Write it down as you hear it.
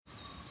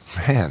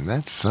Man,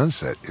 that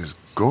sunset is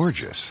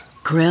gorgeous.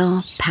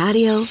 Grill,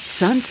 patio,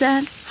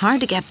 sunset.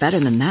 Hard to get better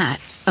than that.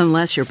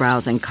 Unless you're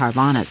browsing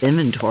Carvana's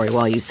inventory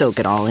while you soak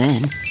it all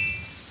in.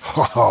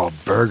 Oh,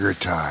 burger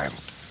time.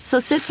 So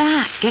sit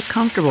back, get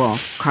comfortable.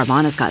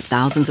 Carvana's got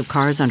thousands of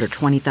cars under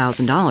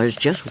 $20,000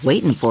 just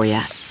waiting for you.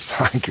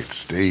 I could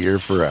stay here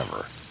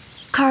forever.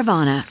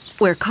 Carvana,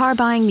 where car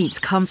buying meets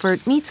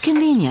comfort meets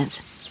convenience.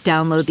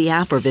 Download the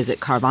app or visit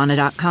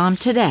Carvana.com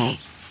today.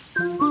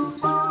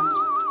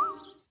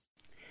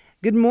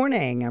 Good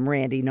morning. I'm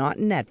Randy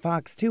Naughton at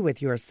Fox 2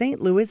 with your St.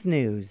 Louis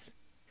news.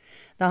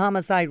 The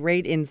homicide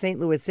rate in St.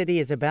 Louis City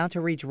is about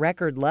to reach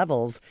record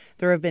levels.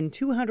 There have been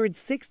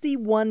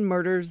 261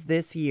 murders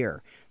this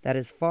year. That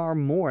is far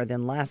more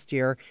than last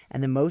year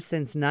and the most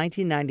since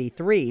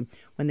 1993,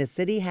 when the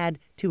city had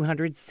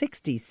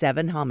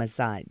 267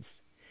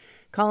 homicides.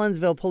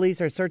 Collinsville police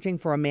are searching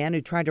for a man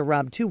who tried to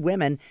rob two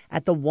women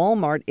at the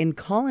Walmart in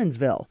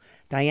Collinsville.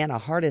 Diana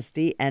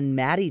Hardesty and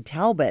Maddie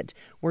Talbot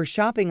were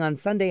shopping on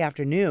Sunday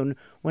afternoon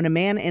when a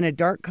man in a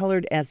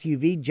dark-colored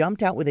SUV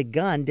jumped out with a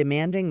gun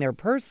demanding their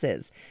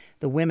purses.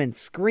 The women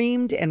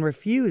screamed and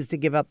refused to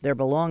give up their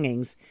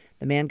belongings.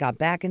 The man got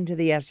back into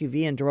the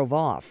SUV and drove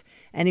off.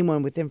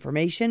 Anyone with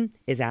information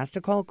is asked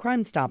to call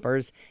Crime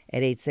Stoppers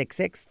at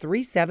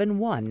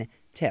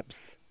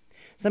 866-371-TIPS.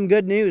 Some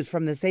good news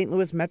from the St.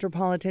 Louis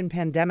Metropolitan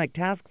Pandemic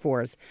Task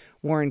Force.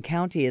 Warren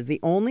County is the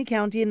only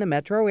county in the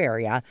metro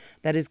area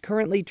that is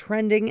currently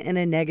trending in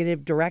a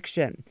negative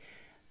direction.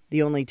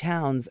 The only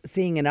towns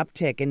seeing an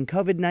uptick in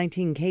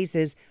COVID-19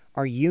 cases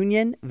are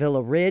Union,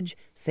 Villa Ridge,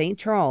 St.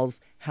 Charles,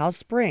 House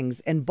Springs,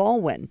 and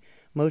Baldwin.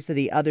 Most of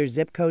the other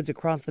zip codes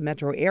across the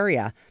metro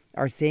area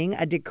are seeing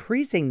a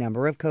decreasing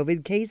number of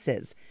COVID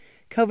cases.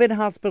 COVID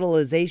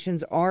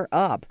hospitalizations are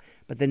up,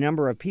 but the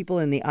number of people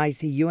in the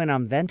ICU and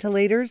on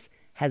ventilators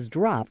has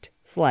dropped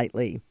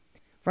slightly.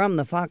 From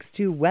the Fox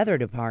 2 Weather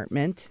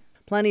Department,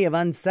 plenty of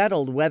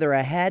unsettled weather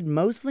ahead,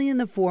 mostly in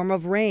the form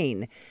of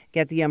rain.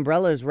 Get the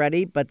umbrellas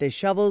ready, but the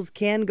shovels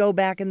can go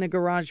back in the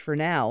garage for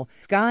now.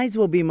 Skies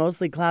will be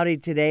mostly cloudy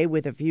today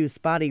with a few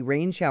spotty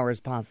rain showers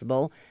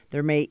possible.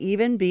 There may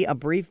even be a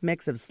brief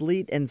mix of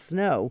sleet and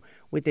snow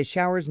with the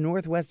showers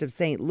northwest of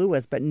St.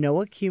 Louis, but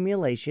no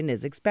accumulation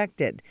is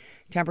expected.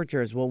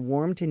 Temperatures will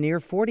warm to near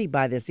 40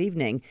 by this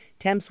evening.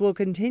 Temps will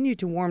continue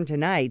to warm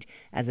tonight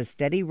as a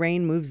steady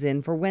rain moves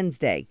in for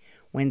Wednesday.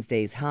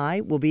 Wednesday's high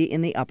will be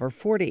in the upper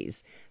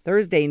 40s.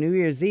 Thursday, New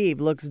Year's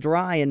Eve, looks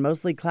dry and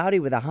mostly cloudy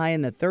with a high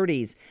in the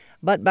 30s.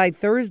 But by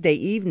Thursday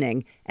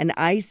evening, an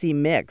icy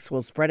mix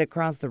will spread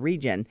across the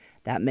region.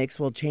 That mix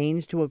will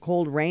change to a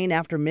cold rain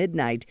after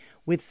midnight,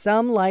 with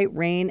some light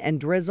rain and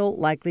drizzle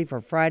likely for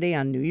Friday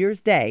on New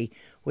Year's Day,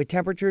 with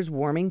temperatures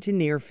warming to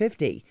near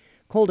 50.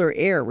 Colder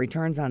air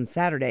returns on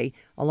Saturday,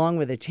 along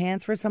with a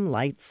chance for some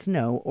light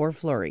snow or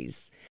flurries.